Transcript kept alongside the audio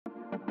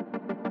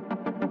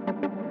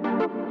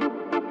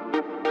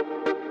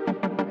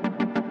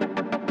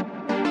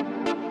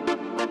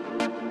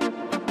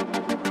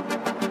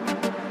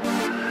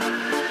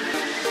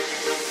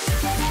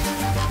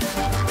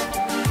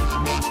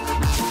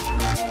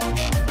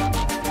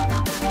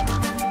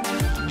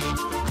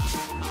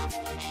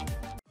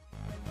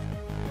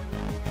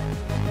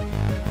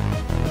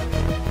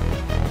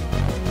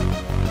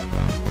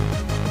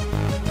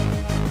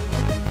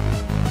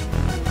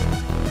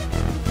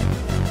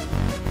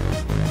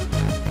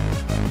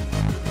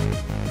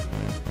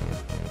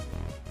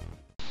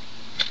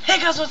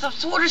guys, what's up?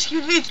 It's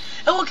WaterScreenVids,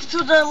 and welcome to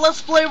the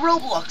Let's Play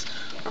Roblox.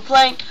 We're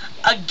playing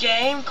a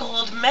game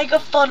called Mega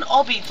Fun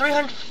Obby,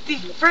 350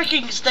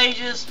 freaking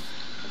stages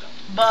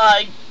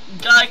by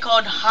a guy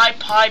called I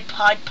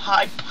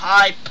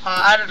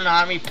don't know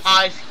how many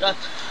pies he got,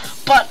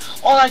 but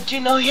all I do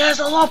know, he has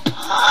a lot of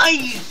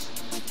pies.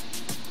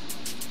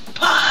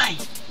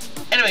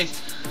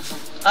 Anyways,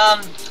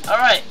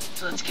 alright,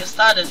 so let's get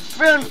started.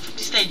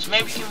 350 stages.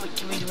 Maybe can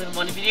we do it in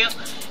one video?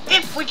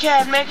 If we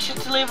can, make sure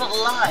to leave a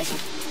like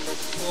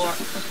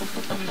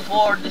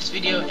before this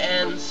video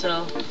ends,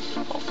 so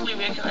hopefully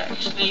we can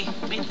actually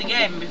beat the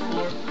game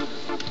before.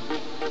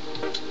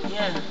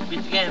 Yeah,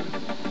 beat the game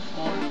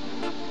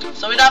before.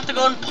 So we'd have to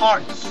go in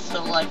parts.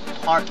 So like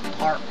part,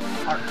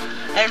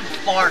 and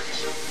fart.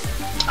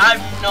 I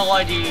have no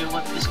idea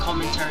what this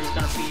commentary is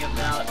gonna be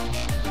about,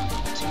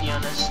 to be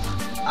honest.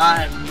 I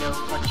have no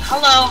clue.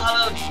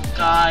 Hello,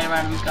 guy,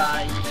 random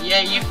guy.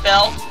 Yeah, you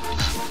fell.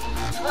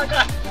 I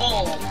got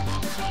full.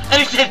 And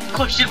he said,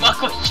 question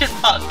mark.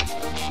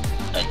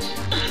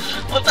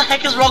 What the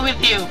heck is wrong with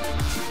you?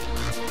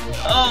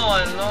 Oh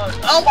my lord.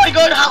 Oh my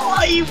god, how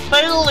are you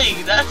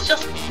failing? That's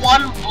just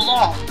one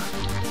block.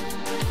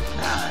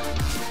 God.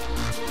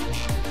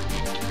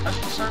 I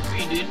feel sorry for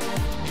you, dude.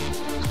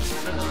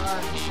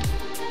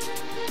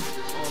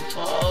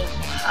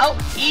 How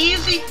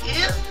easy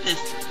is this?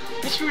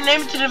 They should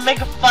rename it to the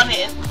Mega Fun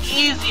and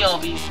Easy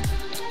Obby.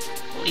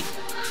 Holy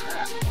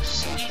crap,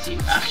 so easy.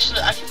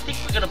 Actually, I think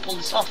we're gonna pull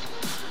this off.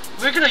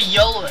 We're gonna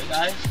YOLO it,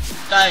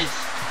 guys.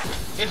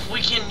 If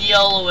we can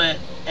YOLO it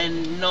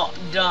and not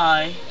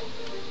die,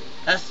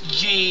 that's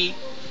G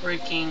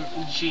freaking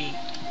G.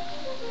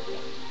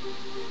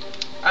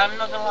 I'm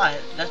not gonna lie,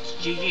 that's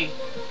GG.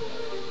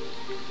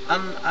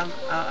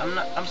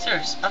 I'm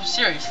serious.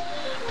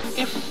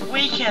 If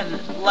we can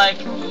like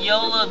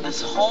YOLO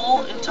this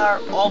whole entire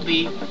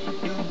obby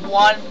in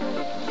one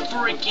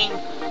freaking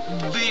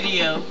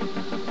video,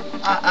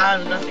 I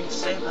have nothing to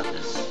say about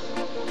this.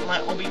 My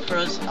obby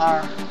pros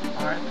are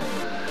alright.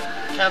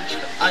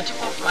 I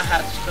took off my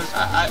hat because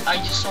I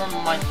just saw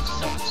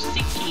myself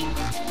seeking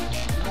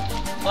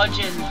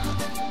fudging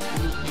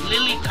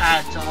lily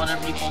pads or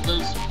whatever you call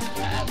those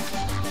pads.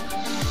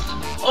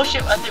 Oh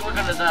shit, I think we're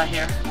gonna die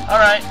here.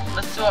 Alright,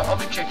 let's do our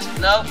obby tricks.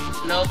 Nope,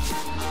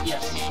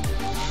 yes.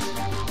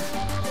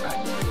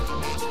 Alright.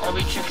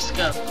 Obby tricks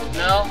go.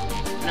 No,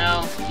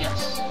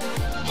 yes.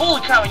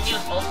 Holy crap, I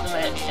used both of them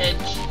at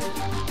edge.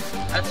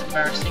 That's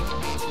embarrassing.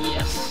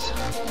 Yes.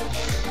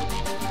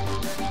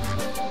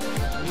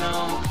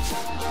 No.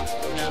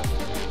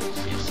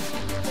 Yes.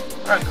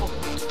 Alright, cool.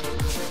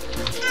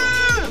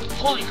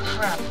 Holy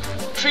crap.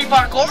 Tree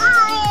parkour.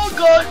 Oh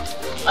god.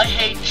 I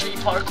hate tree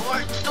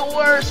parkour. It's the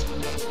worst.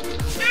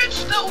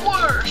 It's the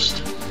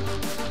worst.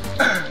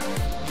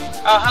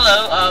 Oh,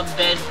 hello,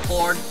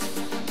 Bedford.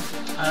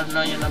 I don't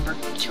know your number.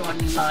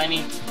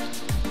 290.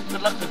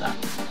 Good luck with that.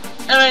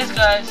 Anyways,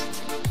 guys.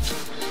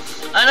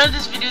 I know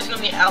this video is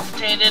gonna be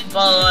outdated,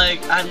 but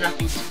like, I have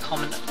nothing to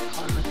comment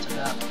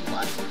about.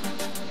 Like,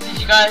 did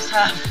you guys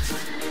have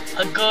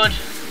a good,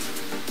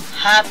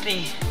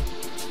 happy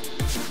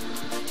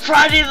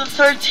Friday the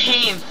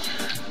 13th?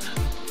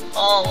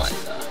 Oh my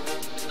god.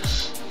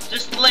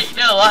 Just to let you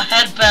know, I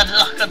had bad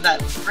luck on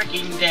that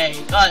freaking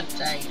day. God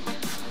dang it.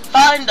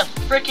 Find the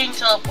freaking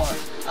teleport.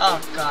 Oh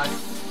god.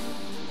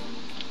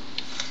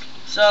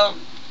 So,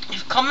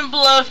 comment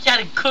below if you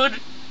had a good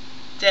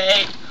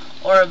day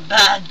or a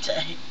bad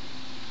day.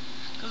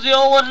 Because we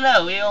all want to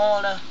know. We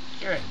all want to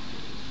hear it.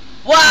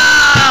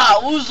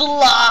 Wow! Who's the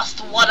last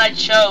one I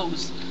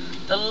chose?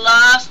 The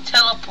last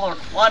teleport.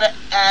 What an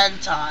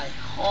anti.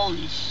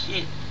 Holy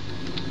shit.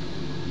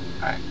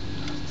 Alright.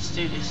 Let's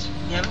do this.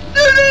 Yeah.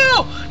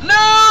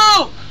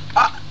 No,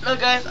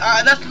 guys.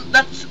 I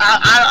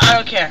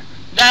don't care.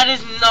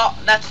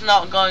 That's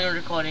not going on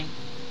recording.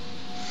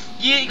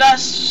 You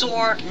guys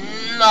saw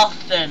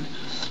nothing.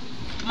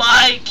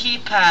 My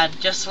keypad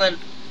just went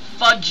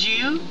fudge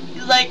you.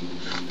 He's like,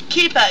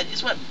 keypad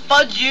just went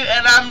fudge you,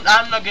 and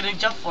I'm not gonna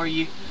jump for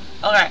you.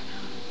 Okay,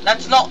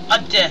 that's not a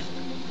death.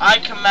 I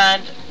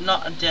command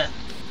not a death.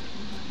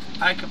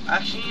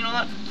 Actually, you know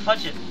what?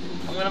 Fudge it.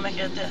 I'm gonna make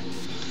it a death.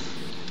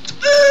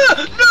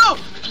 No!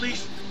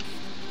 Please.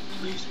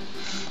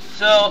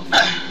 So,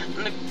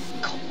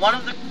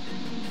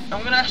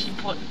 I'm gonna actually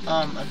put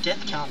a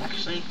death count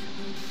actually.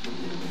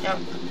 Yeah.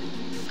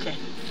 Okay.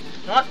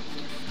 You know what?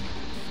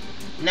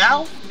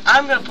 Now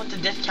I'm gonna put the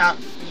death count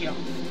here.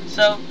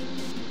 So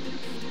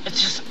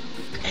it's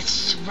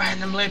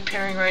randomly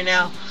appearing right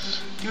now.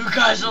 You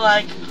guys are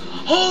like,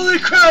 holy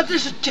crap!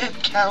 There's a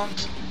death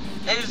count,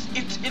 and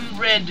it's in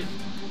red.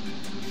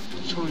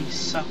 Which really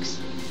sucks.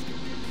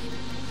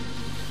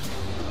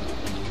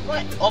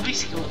 What? Obby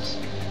skills.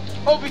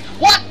 Obby.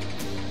 What?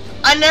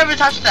 I never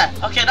touched that.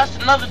 Okay, that's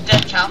another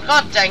death count.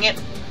 God dang it.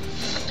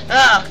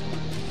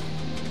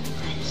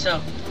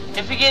 So,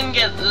 if we can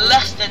get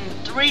less than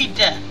 3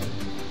 deaths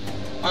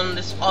on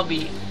this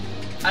obby,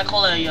 I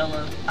call it a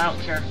YOLO. I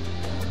don't care.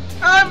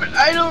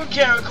 I don't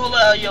care. I call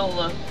it a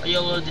YOLO. A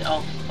YOLO.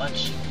 Oh,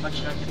 fudge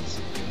nuggets.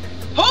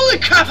 Holy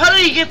crap, how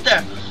did he get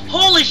there?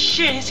 Holy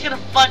shit, he's gonna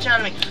fudge out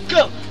of me.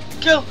 Go,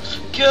 go,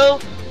 go,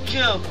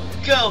 go,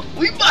 go.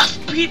 We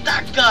must beat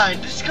that guy.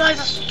 This guy's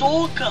a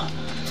stalker.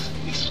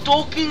 He's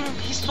stalking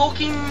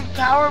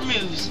power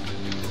moves.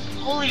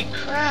 Holy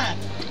crap.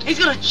 He's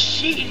gonna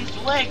cheat his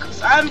way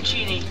because I'm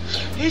cheating.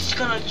 He's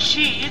gonna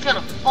cheat. He's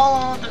gonna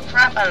follow the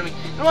crap out of me.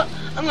 You know what?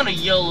 I'm gonna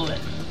YOLO it.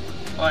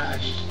 Or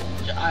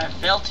I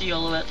failed to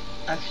YOLO it,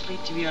 actually,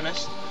 to be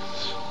honest.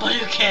 But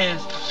who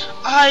cares?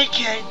 I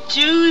can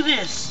do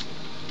this.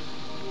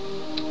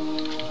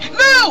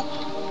 No!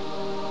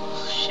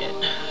 Shit.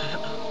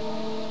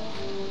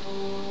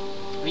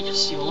 Can we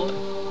just YOLO it?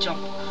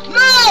 Jump.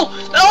 No!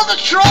 That was a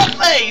troll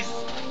face!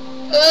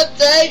 Oh,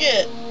 dang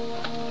it.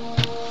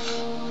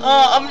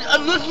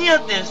 I'm looking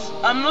at this.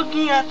 I'm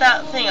looking at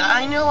that thing.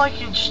 I know I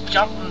can just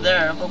jump from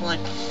there, but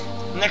like,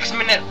 next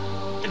minute,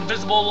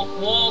 invisible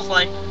walls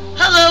like,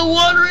 hello,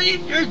 Watery,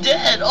 you're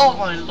dead. Oh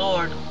my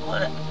lord.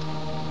 What?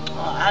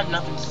 Oh, I have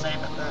nothing to say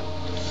about that.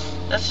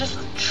 That's just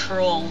a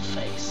troll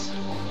face.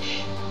 Holy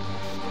shit.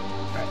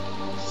 Right,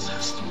 this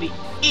has to be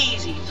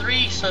easy.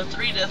 3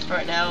 deaths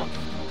right now.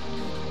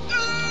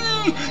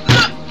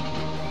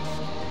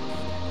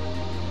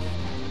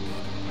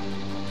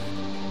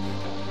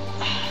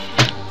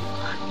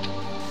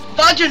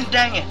 Fudging,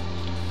 dang it!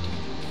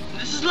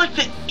 This is like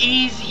the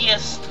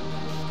easiest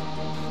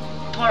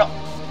part of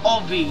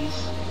obbies.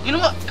 You know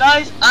what,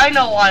 guys? I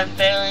know why I'm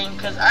failing,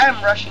 because I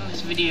am rushing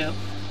this video.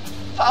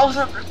 If I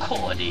wasn't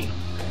recording,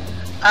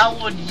 I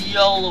would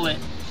YOLO it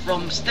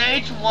from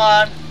stage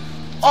 1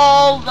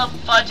 all the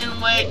fudging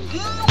way.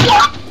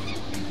 What?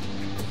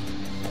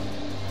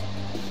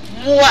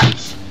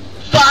 What?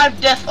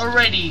 5 deaths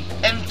already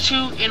and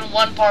 2 in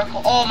 1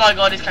 parkour. Oh my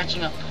god, he's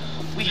catching up.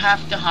 We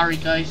have to hurry,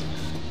 guys.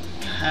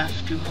 We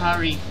have to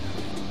hurry.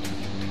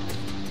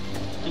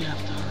 We have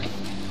to hurry.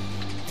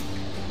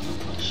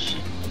 Oh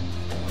shit.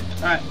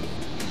 Alright.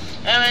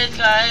 Anyways,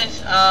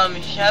 guys,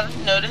 if you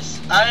haven't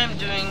noticed, I am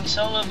doing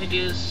solo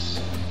videos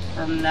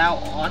from now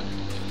on.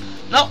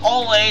 Not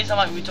always. I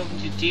might be talking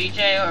to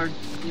DJ or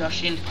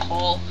Yoshi and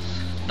Cole,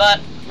 but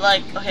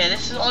like, okay,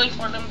 this is only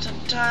for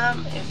limited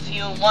time. If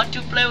you want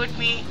to play with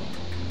me,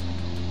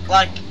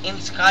 like in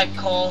Skype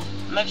call,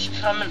 make sure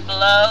you comment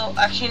below.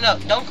 Actually, no,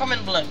 don't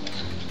comment below.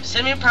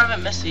 Send me a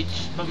private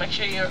message, but make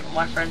sure you're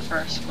my friend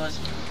first, because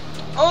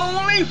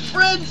only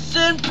friends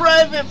send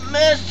private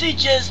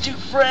messages to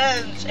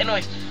friends.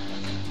 Anyways,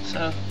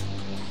 so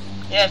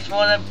yeah, if you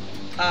wanna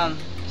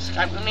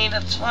Skype with me,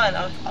 that's fine.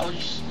 I'll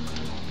just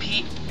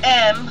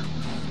PM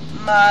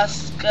my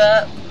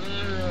Skype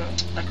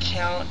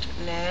account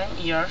name.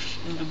 Yes,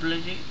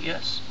 indubly,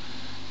 yes.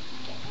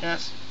 Yeah.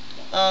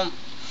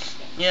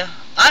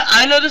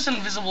 I know there's an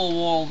invisible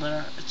wall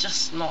there. It's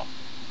just not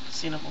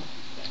seeable.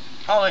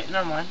 Oh wait,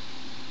 never mind.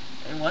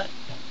 Wait, what?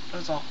 That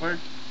was awkward.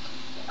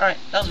 Alright,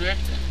 that was weird.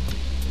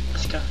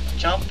 Let's go.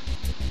 Jump.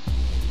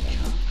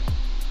 Jump.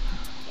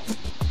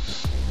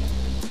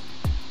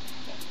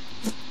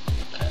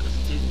 Okay, let's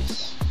do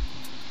this.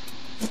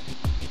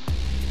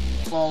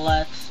 Well,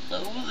 let's do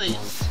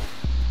this.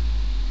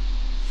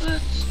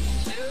 Let's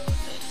do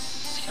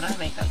this. Can I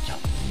make that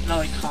jump? No,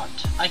 I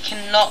can't. I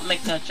cannot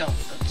make that jump.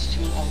 That's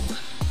too long.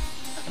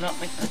 I cannot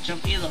make that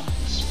jump either.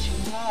 It's too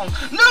long.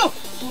 No!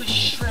 Holy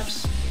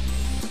shrimps.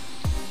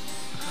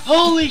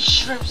 Holy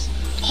shrimps.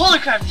 Holy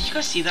crap, did you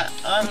guys see that?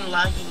 I'm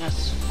lagging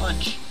as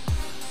fudge.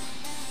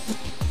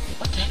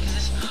 What the heck is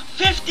this?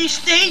 50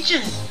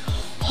 stages!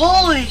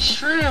 Holy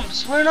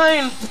shrimps, we're not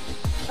even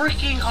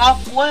freaking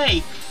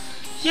halfway.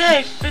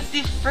 Yay,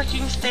 50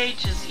 freaking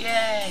stages,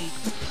 yay.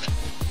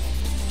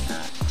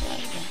 God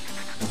dang it.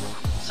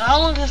 So how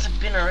long has it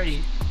been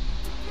already?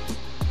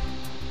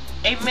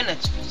 8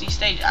 minutes, 50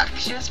 stages.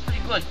 Actually, that's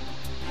pretty good.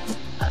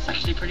 That's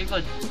actually pretty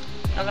good.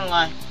 Not gonna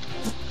lie.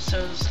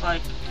 So it's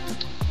like,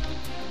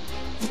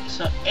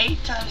 so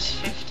 8 times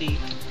 50.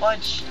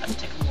 Fudge, that'd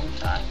take a long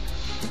time.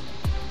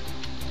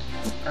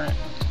 Alright.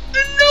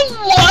 You know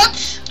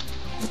what?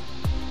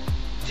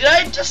 Did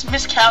I just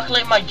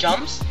miscalculate my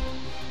jumps?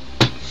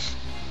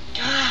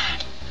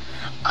 God.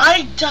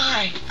 I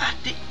died at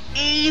the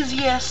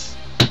easiest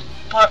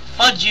part.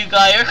 Fudge you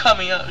guy, you're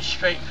coming out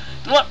straight.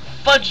 You know what?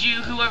 Fudge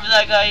you, whoever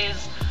that guy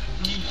is.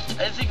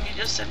 I think you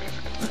just sent me a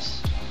friend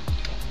list.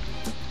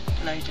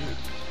 No, you didn't.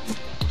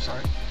 I'm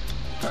sorry.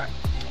 Alright.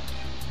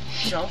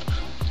 Jump.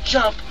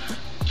 Jump!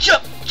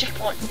 Jump!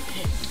 Checkpoint!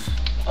 Hit.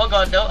 Oh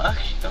god, no,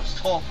 actually, that was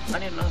tall. I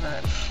didn't know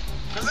that.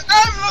 Because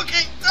I'm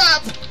looking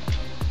up!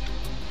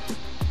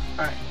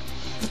 Alright.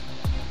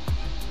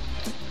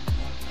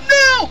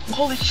 No!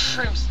 Holy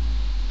shrimps!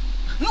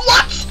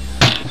 What?!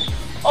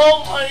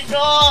 Oh my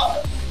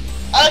god!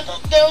 I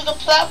thought there was a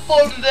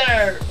platform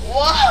there!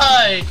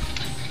 Why?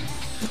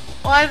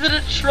 Why did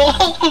it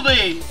troll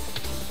me?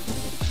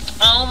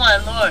 Oh my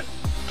lord.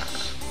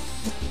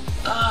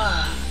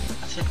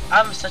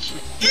 I'm such an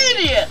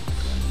idiot!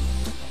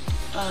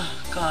 Oh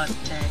god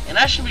dang. And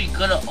I should be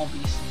good at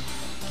obbies.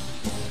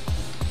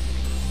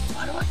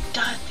 Why do I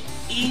die at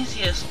the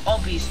easiest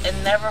obbies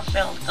and never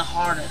fail at the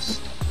hardest?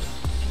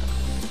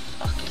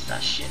 What the fuck is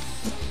that shit?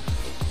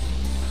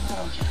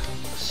 Okay.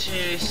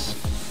 Serious.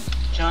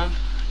 Jump,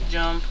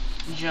 jump,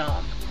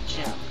 jump,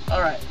 jump.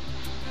 Alright.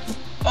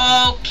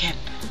 Okay.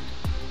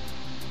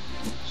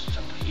 Let's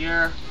jump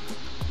here.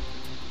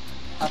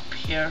 Up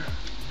here.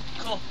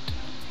 Cool.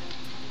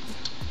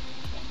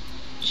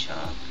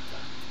 Jump.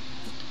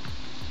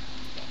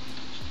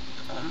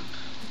 Jump.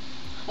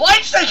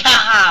 Why say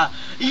haha?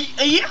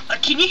 Yeah,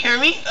 can you hear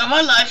me? Am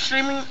I live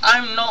streaming?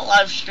 I'm not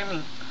live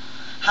streaming.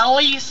 How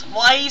are you?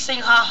 Why are you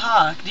saying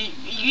haha?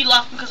 You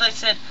laughing because I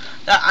said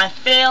that I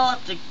fail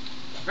at the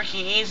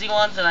freaking easy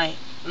ones and I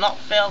not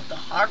fail at the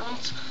hard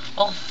ones?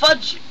 Well,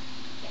 fudge you.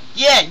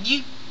 Yeah,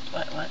 you.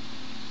 What?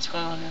 What's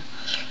going on here?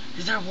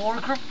 Is there a war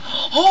group?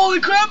 Holy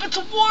crap! It's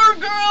a war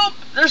group.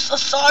 There's a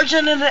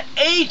sergeant and an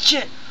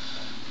agent.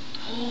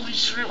 Holy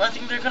shit! I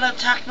think they're gonna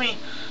attack me.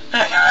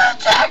 They're gonna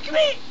attack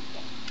me.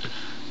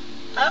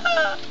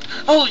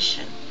 Holy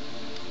shit.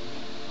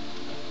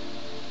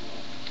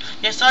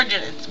 Yeah,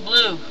 Sergeant, it's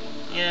blue.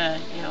 Yeah,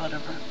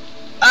 whatever.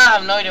 I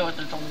have no idea what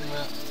they're talking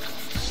about.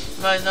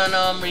 You guys don't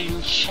know I'm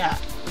reading chat.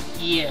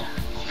 Yeah.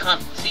 You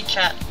can't see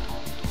chat.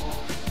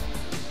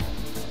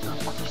 Oh,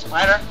 fucking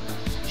spider.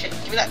 Shit,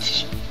 give me that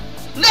tissue.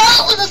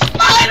 No, the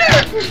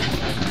spider!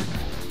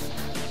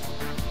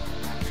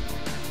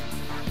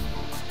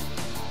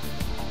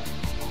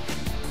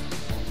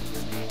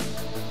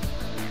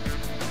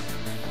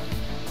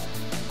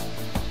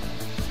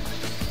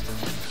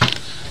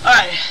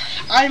 Alright,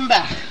 I'm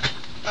back.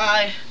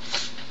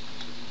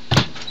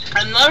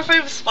 I'm not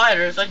afraid of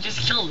spiders, I just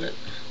killed it.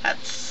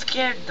 That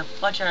scared the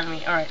fudge out of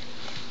me. Alright.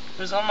 It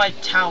was on my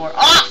tower.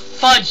 Ah,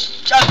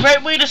 fudge! A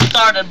great way to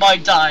start and by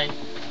dying.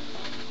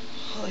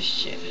 Holy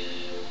shit.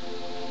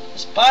 The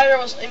spider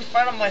was in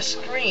front of my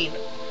screen.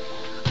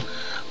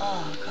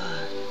 Oh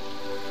god.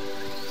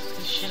 Get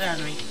the shit out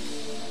of me.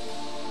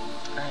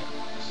 Alright,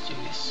 let's do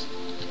this.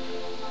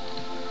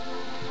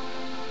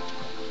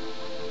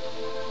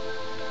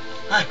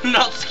 I'm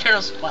not scared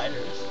of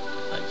spiders.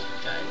 Fudge,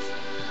 guys.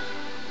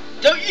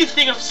 Don't you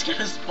think I'm scared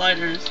of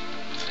spiders?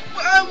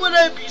 Why would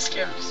I be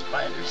scared of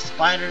spiders?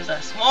 Spiders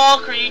are small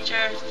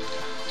creatures.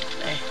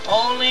 They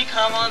only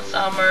come on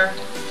summer.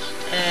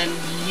 And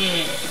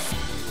yeah.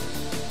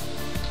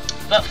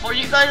 But for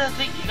you guys, I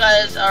think you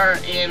guys are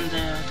in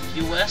the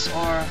US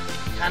or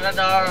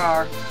Canada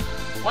or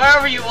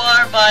wherever you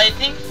are. But I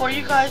think for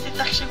you guys, it's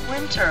actually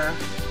winter.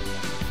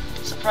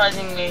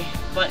 Surprisingly.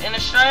 But in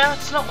Australia,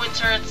 it's not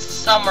winter, it's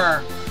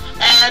summer.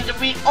 And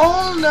we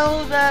all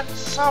know that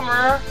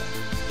summer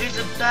is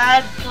a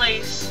bad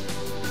place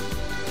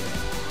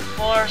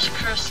for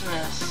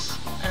Christmas.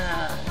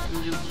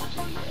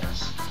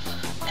 Yes.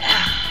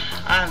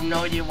 I have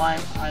no idea why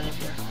I live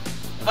here.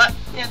 But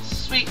yeah, it's a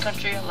sweet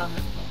country, I love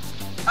it.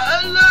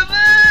 I love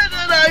it,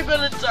 and I'm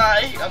gonna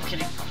die. I'm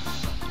kidding.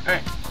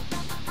 Alright.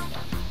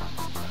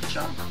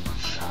 Jump,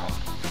 jump,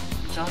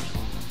 jump,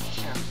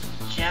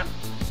 jump,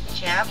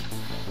 jump.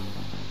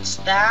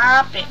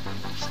 Stop it.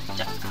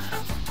 Stop.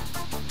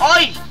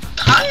 Oi!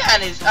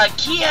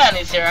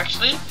 Kian is here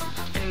actually.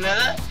 Didn't know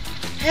that.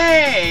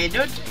 Hey,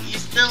 dude, you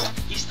still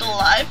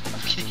alive?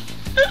 I'm kidding.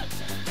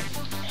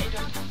 Hey,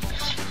 dude.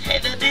 Hey,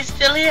 dude, he's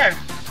still here.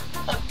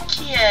 Oh,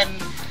 Kian,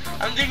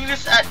 I'm doing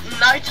this at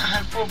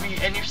nighttime for me,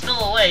 and you're still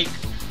awake.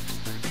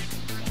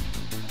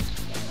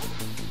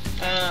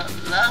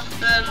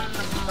 Nothing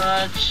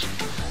much.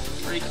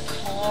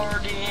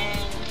 Recording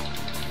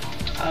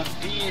a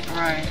beat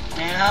right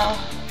now.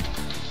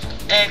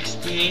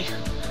 XD.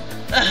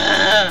 I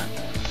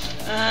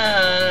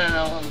don't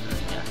know what I'm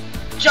doing here.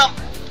 Jump!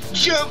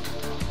 Jump!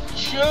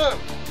 Jump!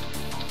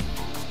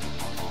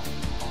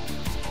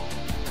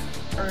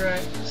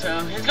 Alright,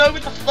 so he's going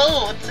with the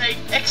flow. Let's say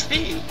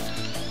XD.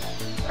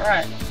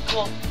 Alright,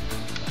 cool.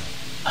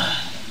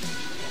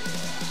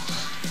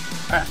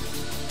 Alright.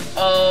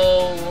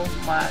 Oh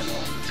my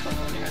lord, what's going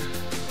on here?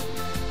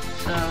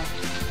 So,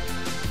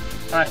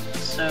 alright,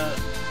 so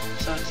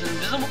it's an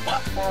invisible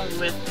platform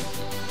with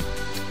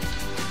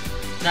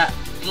that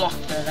block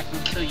there that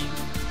can kill you.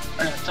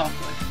 Or that top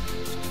one.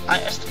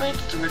 I estimate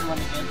it's the red one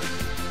again.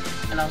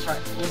 And I was right,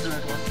 it was the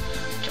red one.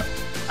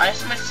 I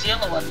estimate it's the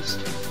yellow one this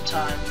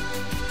time.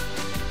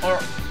 Or,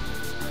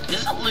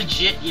 is it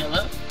legit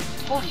yellow?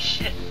 Holy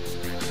shit.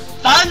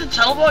 Find the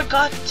teleport?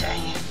 God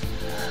dang it.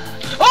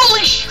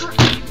 Holy shit!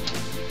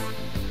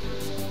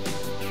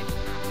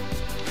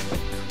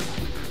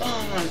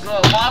 Oh my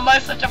god, why am I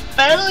such a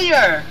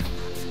failure?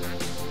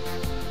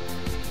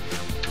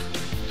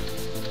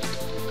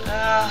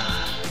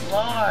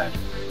 Lord.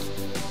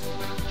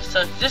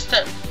 So this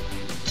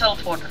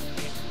teleporter.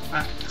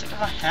 Alright, let's take off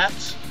my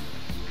hats.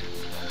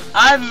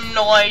 I have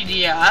no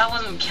idea. I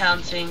wasn't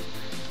counting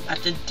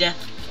at the death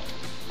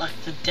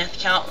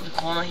count in the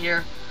corner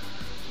here.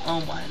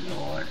 Oh my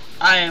lord.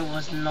 I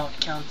was not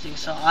counting,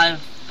 so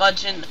I've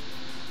fudging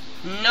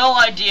no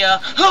idea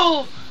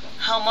how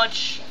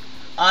much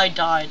I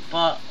died.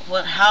 But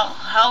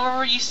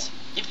however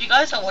if you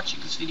guys are watching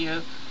this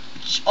video,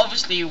 which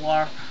obviously you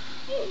are,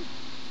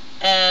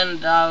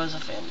 and I was a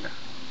failure.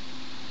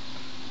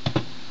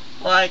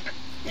 Like,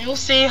 you'll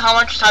see how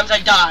much times I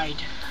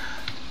died.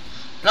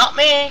 Not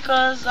me,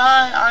 cause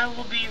I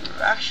will be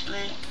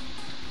actually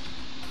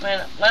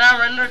when I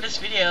render this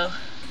video,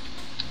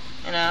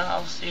 you know,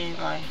 I'll see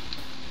my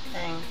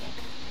thing.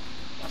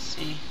 I'll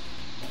see.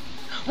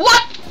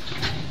 What?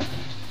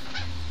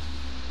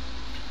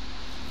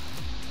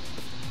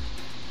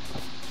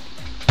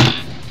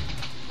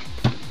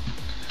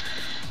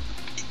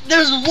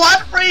 There's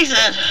one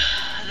reason.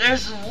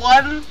 There's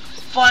one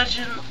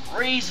fudging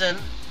reason.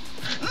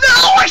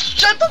 No, I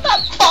shut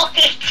that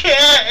fucking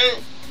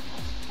can.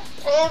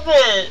 Damn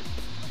it.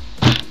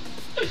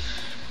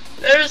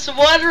 There's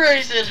one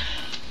reason.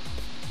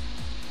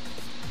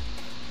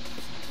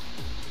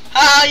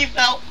 How you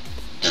felt?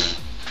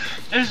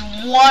 There's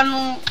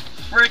one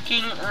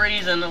freaking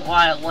reason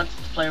why I wanted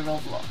to play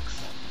Roblox.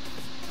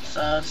 So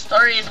the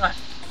story is my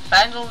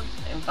Fango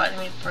invited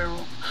me to play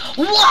Roblox.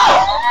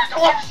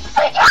 Whoa!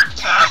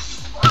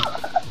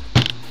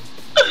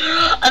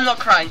 I'm not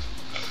crying.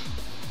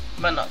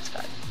 But not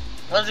Sky.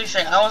 What does he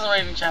say? I wasn't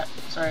reading chat.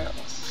 Sorry.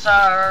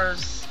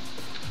 SARS.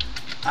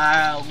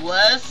 I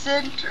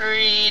wasn't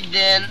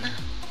reading.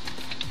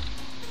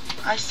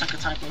 I suck at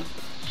typing.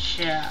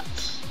 Chat.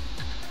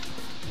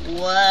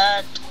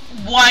 What?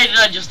 Why did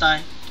I just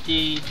die?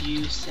 Did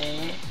you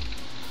say?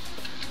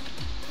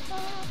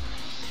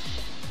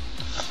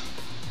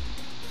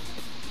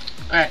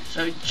 Alright,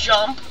 so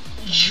jump.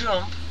 Is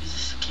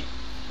this okay?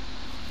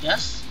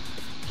 Yes?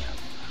 Yeah.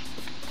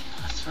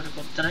 That's sort of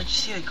good. Did I just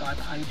see the guy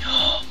behind me?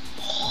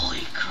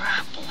 Holy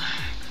crap,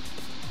 lag.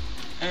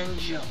 And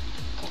jump.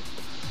 Cool.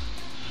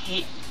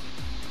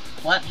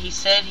 What? He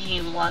said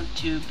he want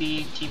to be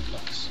in Team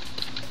Blocks.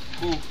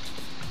 Cool.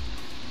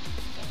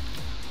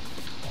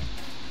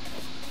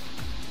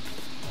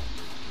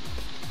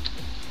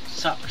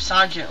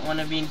 Sergeant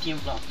wanna be in Team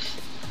Blocks.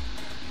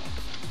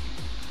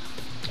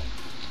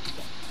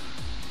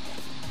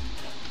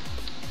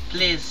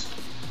 Please.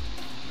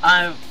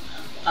 I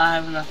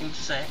have nothing to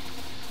say.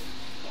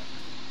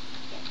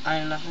 I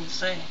have nothing to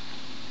say.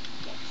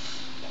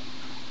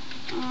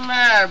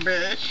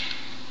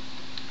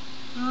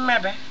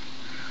 Maybe.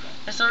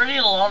 There's already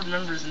a lot of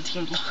members in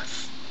Team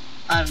Blocks.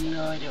 I have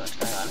no idea what's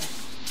going on here.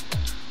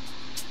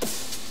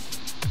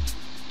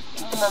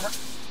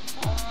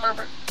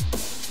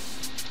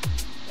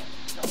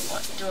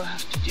 What do I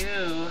have to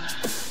do?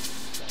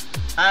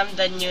 I'm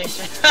the newest.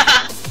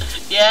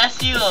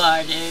 Yes, you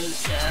are, dude.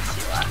 Yes,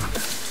 you are.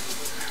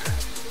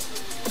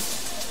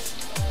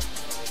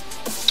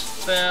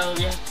 Well,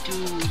 you have to.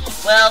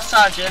 Well,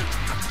 Sergeant.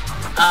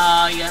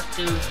 You have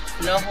to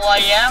know who I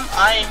am.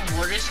 I am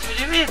Border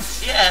Scooty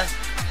Vince. Yeah.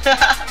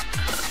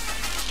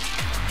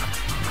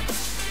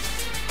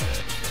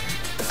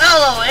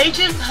 Hello,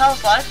 Agent.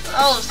 How's life?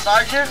 Hello,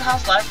 Sergeant.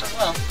 How's life as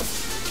well?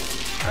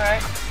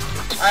 Alright.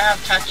 I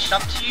have catched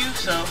up to you,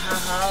 so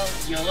haha,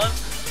 YOLO.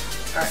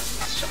 Alright,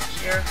 let's jump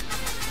here.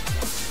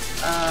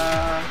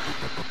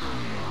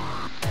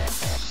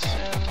 So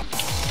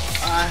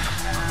I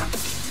have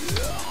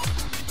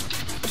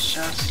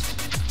just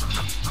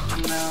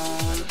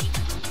known.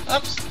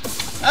 Oops.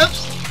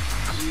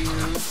 You.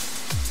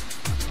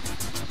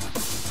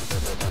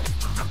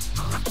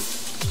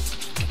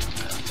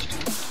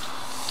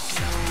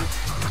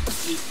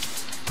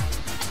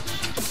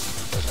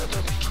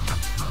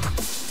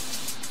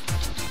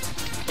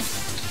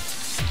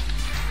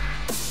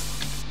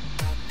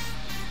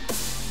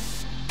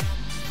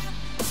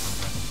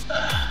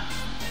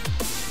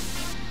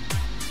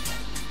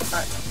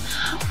 Alright,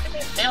 how can I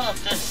fail at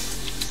this?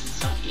 It's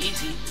so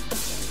easy.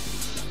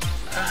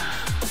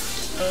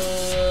 So,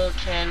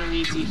 can we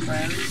be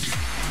friends?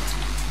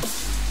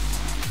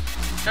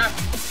 Sure.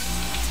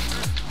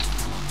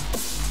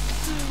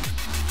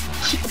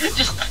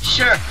 Just,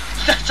 sure.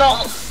 That's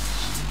all.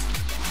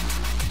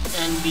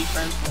 And be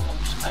friends for a long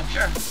time,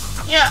 sure.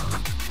 Yeah.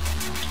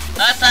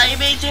 That's how you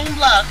be Team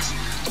Blocks.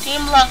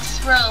 Team Blocks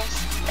bros.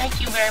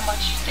 Thank you very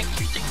much. Thank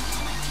you.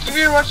 Give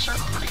your watch, sir.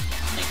 Thank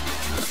you.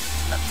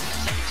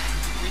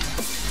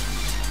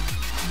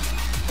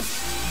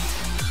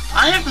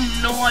 I have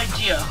no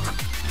idea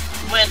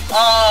when.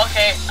 Oh,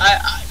 okay.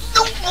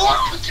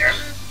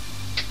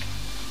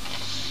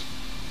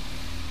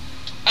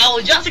 I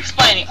was just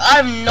explaining.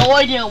 I have no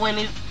idea when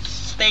it's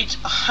stage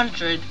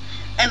 100,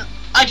 and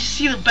I just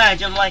see the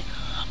badge. I'm like,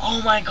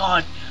 oh my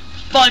god,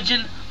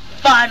 fudging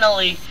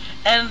finally,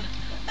 and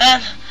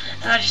I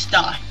just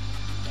die.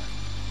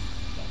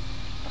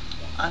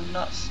 I'm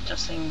not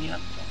just saying you.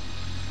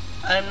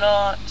 I'm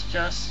not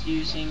just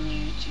using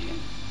you to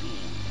be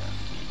in the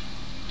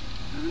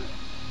arcade.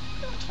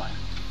 That's fine.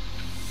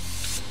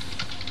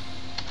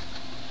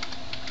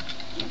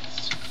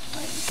 It's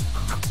fine.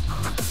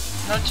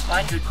 No, it's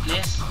fine, dude,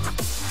 please.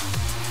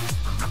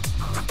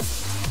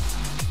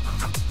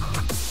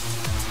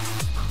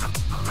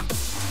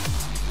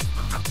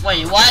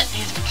 Wait, what?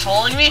 He's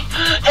controlling me?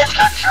 It's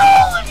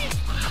controlling me!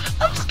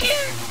 I'm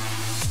scared!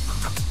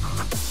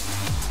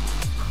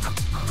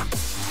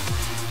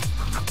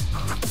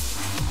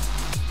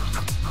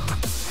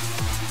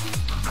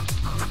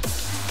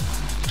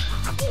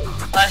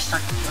 I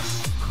suck at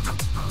this.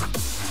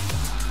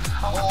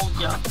 Hold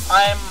ya.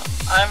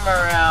 I'm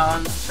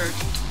around 13,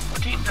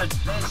 14 to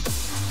this.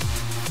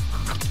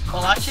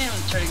 Well, actually,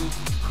 I'm turning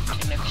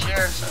to next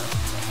year, so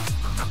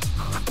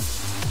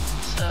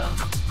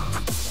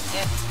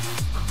yeah.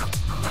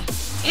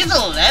 He's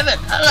 11.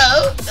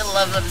 Hello,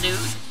 11 dude.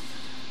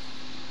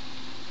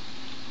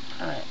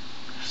 Alright,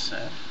 so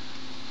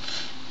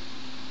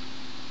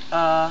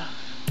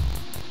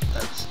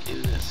let's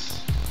do this.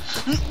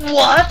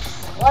 What?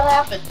 What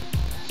happened?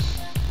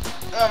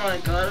 Oh my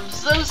god, I'm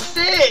so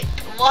sick!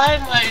 Why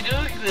am I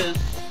doing this?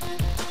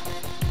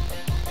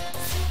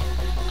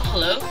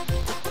 Hello?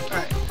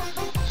 Alright,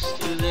 let's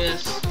do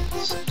this.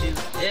 Let's do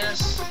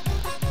this.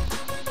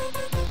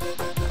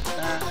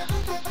 That.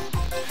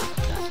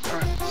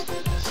 Alright, let's do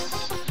this.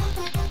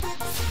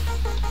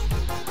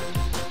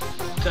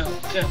 Go,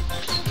 go.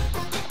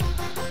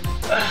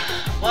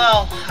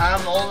 Well,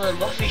 I'm older than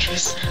both of you.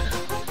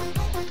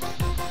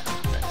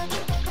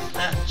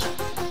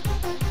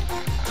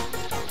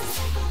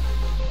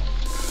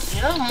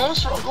 You know,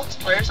 most Roblox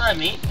players I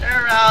meet,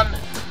 they're around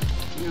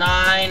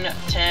 9,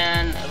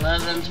 10,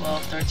 11,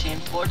 12, 13,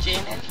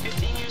 14, and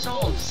 15 years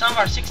old. Some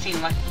are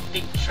 16, like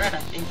Big Trent, I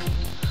think.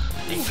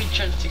 I think Big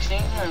Trent's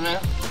 16, I don't know.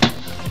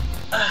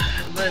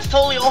 But it's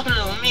totally older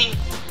than me.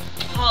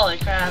 Holy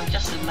crap,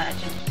 just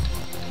imagine.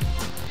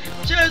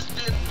 Just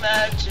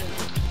imagine.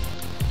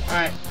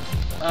 Alright,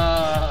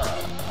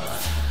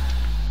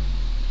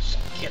 just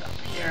get up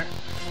here.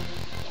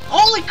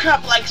 Holy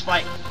crap, like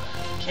Spike.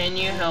 Can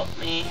you help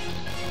me?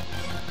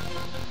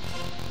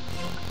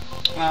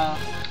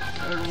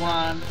 Third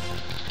one,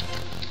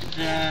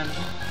 then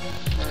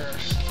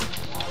first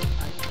one,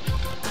 I think.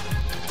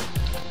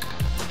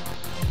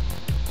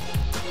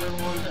 Third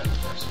one, then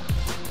first one.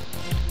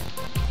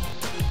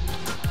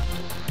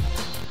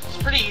 It's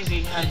pretty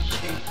easy how to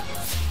cheat.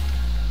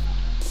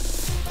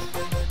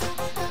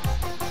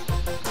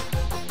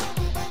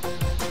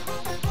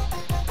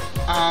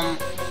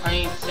 I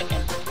need a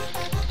second.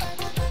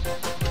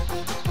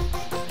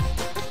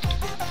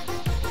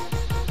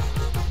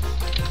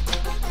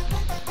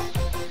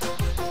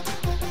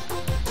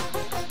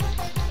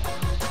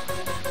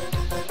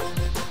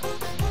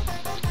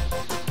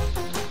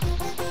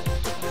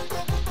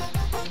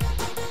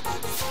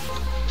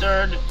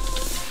 Third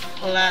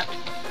plat.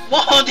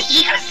 Whoa, did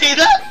you guys see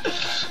that?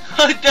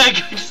 Oh, that guy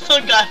just saw a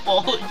guy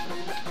falling.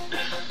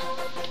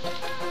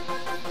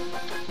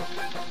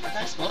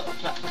 Nice what?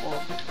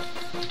 Platform.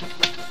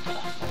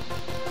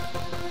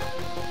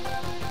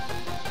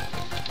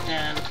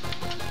 Then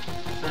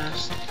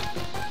first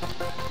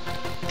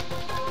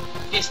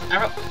fist,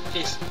 arrow,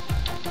 fist.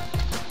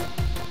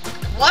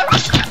 Why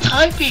was I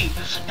typing?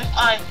 If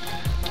I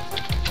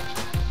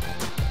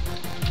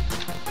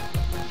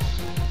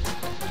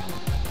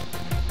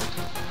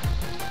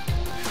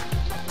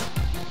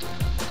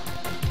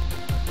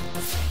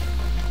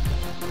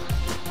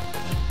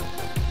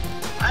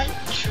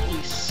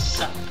truly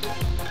suck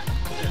at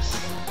this.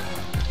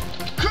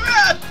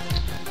 Crap!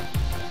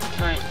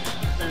 Alright,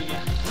 there we go.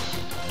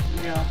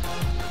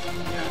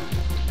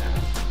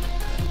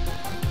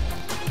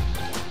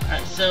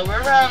 Alright, so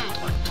we're around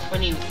like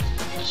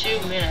 22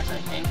 minutes,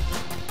 I think.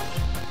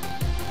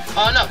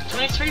 Oh no,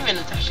 23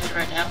 minutes actually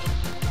right now.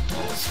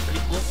 Oh, that's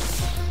pretty cool.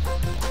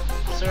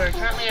 So we're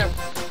currently at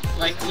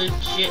like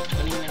legit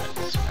 20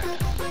 minutes right now.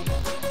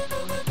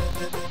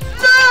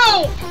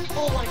 No!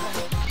 Oh my god.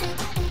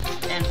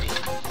 And B.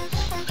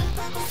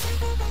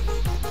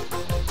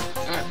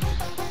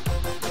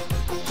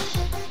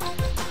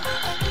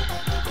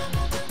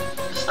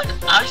 It's like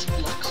ice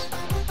blocks.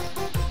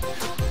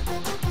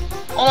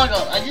 Oh my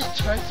god, I just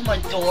turned to my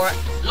door,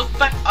 look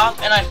back up,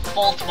 and I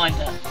fall to my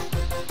death.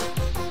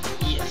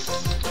 Yes.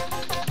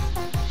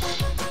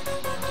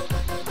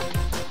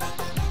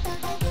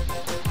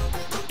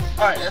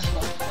 Alright, that's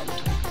fun.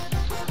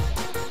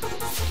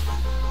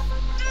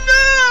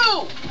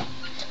 No!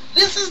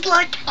 This is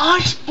like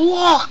ice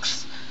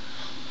blocks!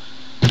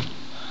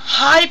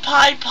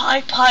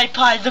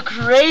 Hi, the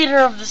creator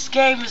of this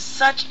game is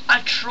such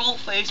a troll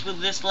face with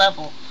this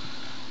level.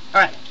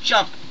 Alright,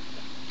 jump.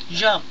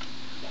 Jump.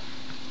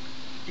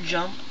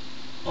 Jump.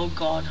 Oh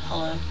god,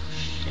 hello.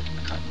 Shit,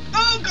 I can't.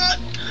 Oh god!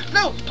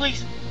 No,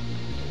 please!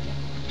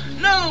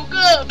 No,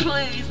 god,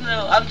 please,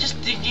 no. I'm just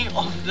thinking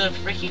of the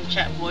freaking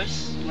chat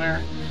voice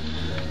where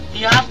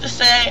you have to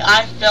say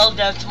I fell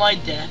down to my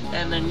death,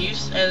 and then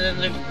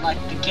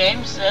the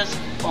game says,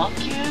 fuck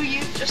you,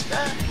 you just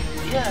died.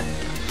 Yeah.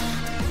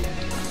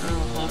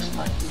 Oh, host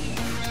like me.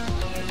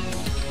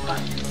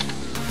 Bye.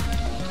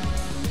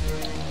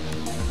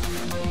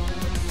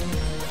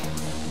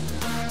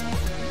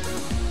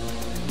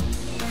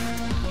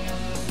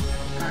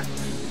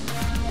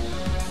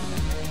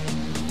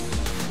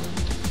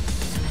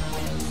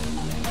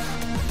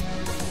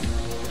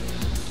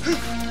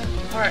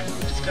 Alright,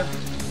 let's go.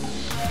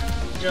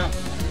 Jump,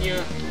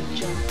 yeah,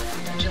 jump,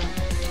 jump,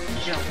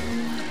 jump.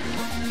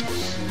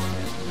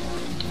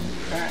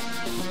 Alright.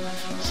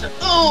 So,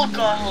 oh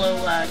god, hello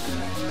lag.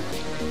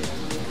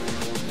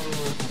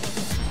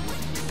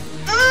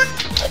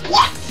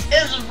 What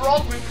is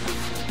wrong with me?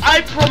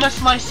 I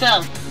promised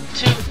myself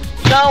to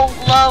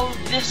download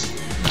this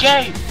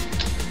game.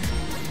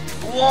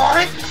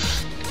 What?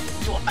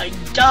 Do I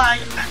die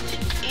at the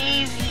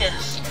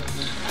easiest?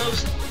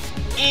 Most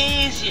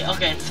easy.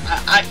 Okay,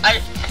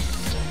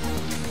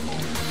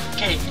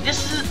 okay,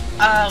 this is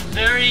a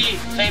very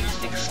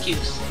famous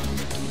excuse.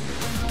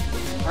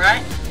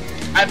 Right?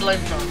 I blame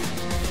John.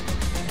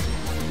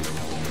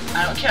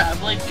 I don't care, I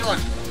blame John.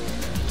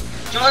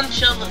 John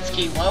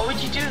Sheldonsky, why would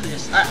you do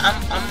this?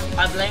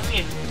 I blame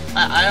you.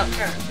 I don't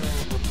care.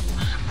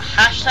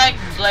 Hashtag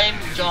blame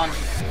John.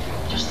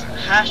 Just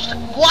hashtag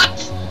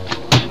what?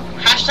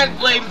 Hashtag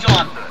blame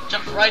John.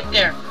 Just right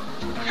there.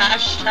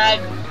 Hashtag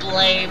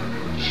blame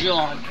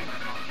John.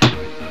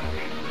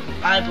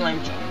 I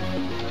blame John.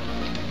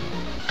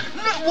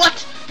 No,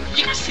 what? Did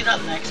you guys see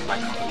that next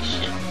spike? Holy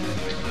shit.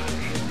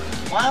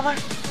 Why are my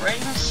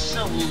frames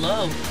so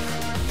low?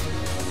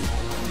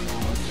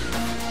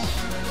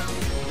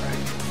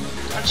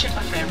 I'll check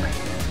my frame rate.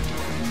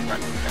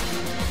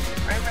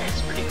 Frame rate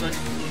is pretty good.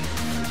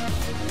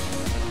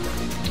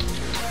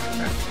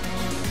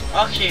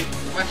 Okay,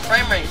 my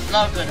frame rate is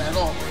not good at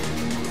all.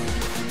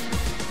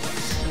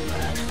 So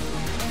bad.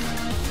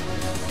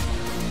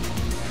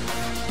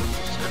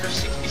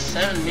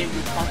 67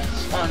 moving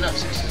parts. Oh no,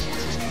 67.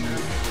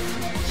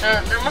 So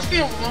there must be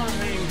a lot of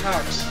moving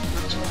parts.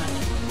 That's why.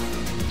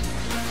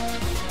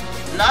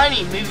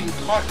 90 moving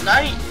parts.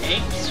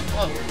 98?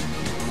 Whoa.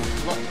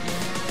 What?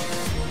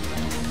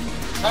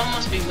 Someone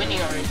must be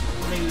winning already.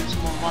 Maybe it's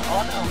more.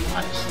 Oh no,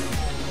 nice.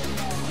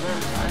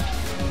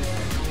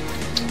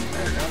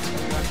 There we go.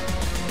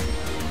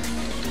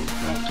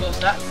 I'll close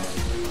that.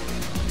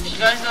 If you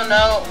guys don't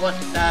know what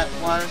that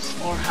was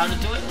or how to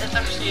do it, it's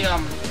actually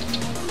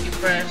you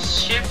press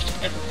Shift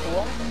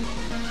F4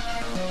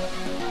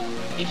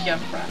 if you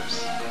have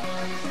frames.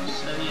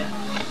 So yeah.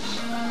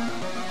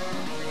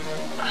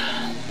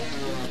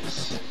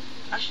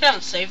 Actually, I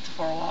haven't saved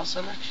for a while, so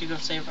I'm actually gonna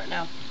save right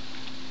now.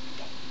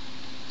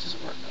 Does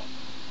it work?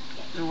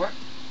 Does it work?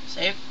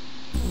 Save?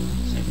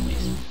 Save,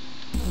 please.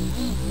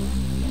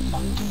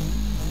 Fuck.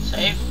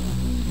 Save.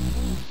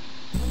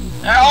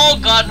 They're all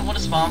gone. What a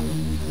spam.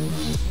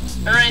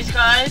 Alright,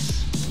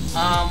 guys.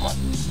 What?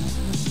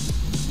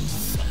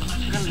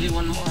 I'm gonna do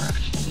one more,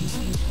 actually.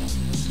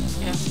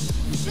 Yeah.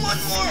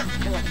 One more!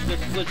 Come on,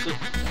 good.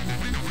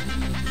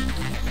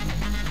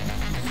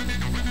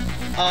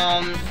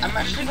 I'm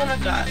actually gonna,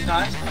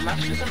 guys, I'm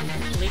actually gonna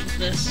complete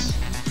this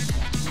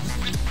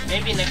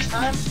maybe next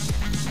time.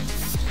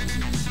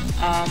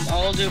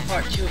 I'll do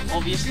part 2,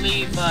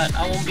 obviously, but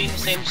I won't be in the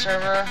same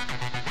server.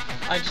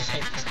 I just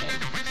hate this game.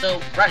 So,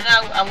 right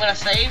now, I'm gonna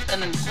save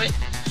and then quit.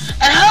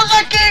 And how's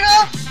that getting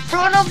off in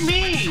front of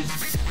me?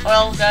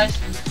 Well, guys,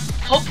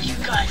 hope you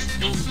guys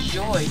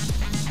enjoyed.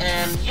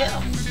 And,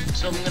 yeah,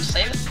 so I'm gonna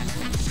save it.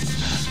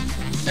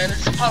 And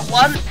this is part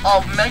 1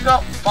 of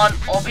Mega Fun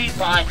Obby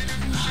by,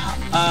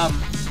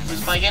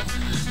 who's by again?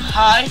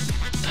 Hi,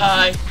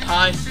 pie.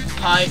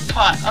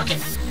 Okay.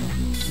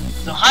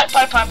 So, hi,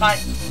 pie,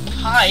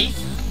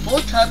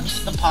 4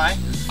 times the pie. I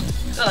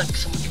feel like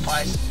so much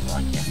pies.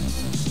 Like, yeah.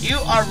 You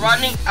are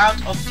running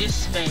out of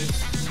disk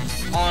space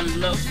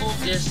on local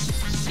disk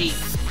C.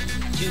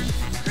 To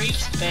free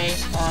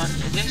space on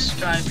the disk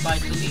drive by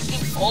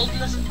deleting all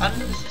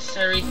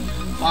unnecessary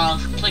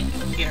files, click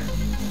here.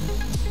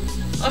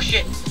 Oh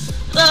shit.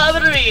 So I'm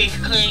gonna be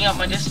cleaning up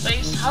my disk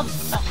space. How the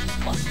fuck?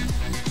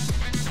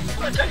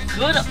 That guy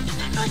good up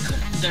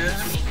there,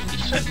 isn't he? He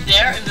just went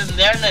there and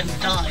then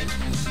died.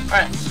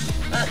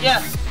 Alright.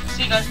 Yeah.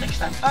 See you guys next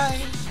time.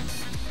 Bye.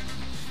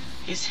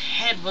 His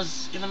head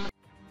was in the middle.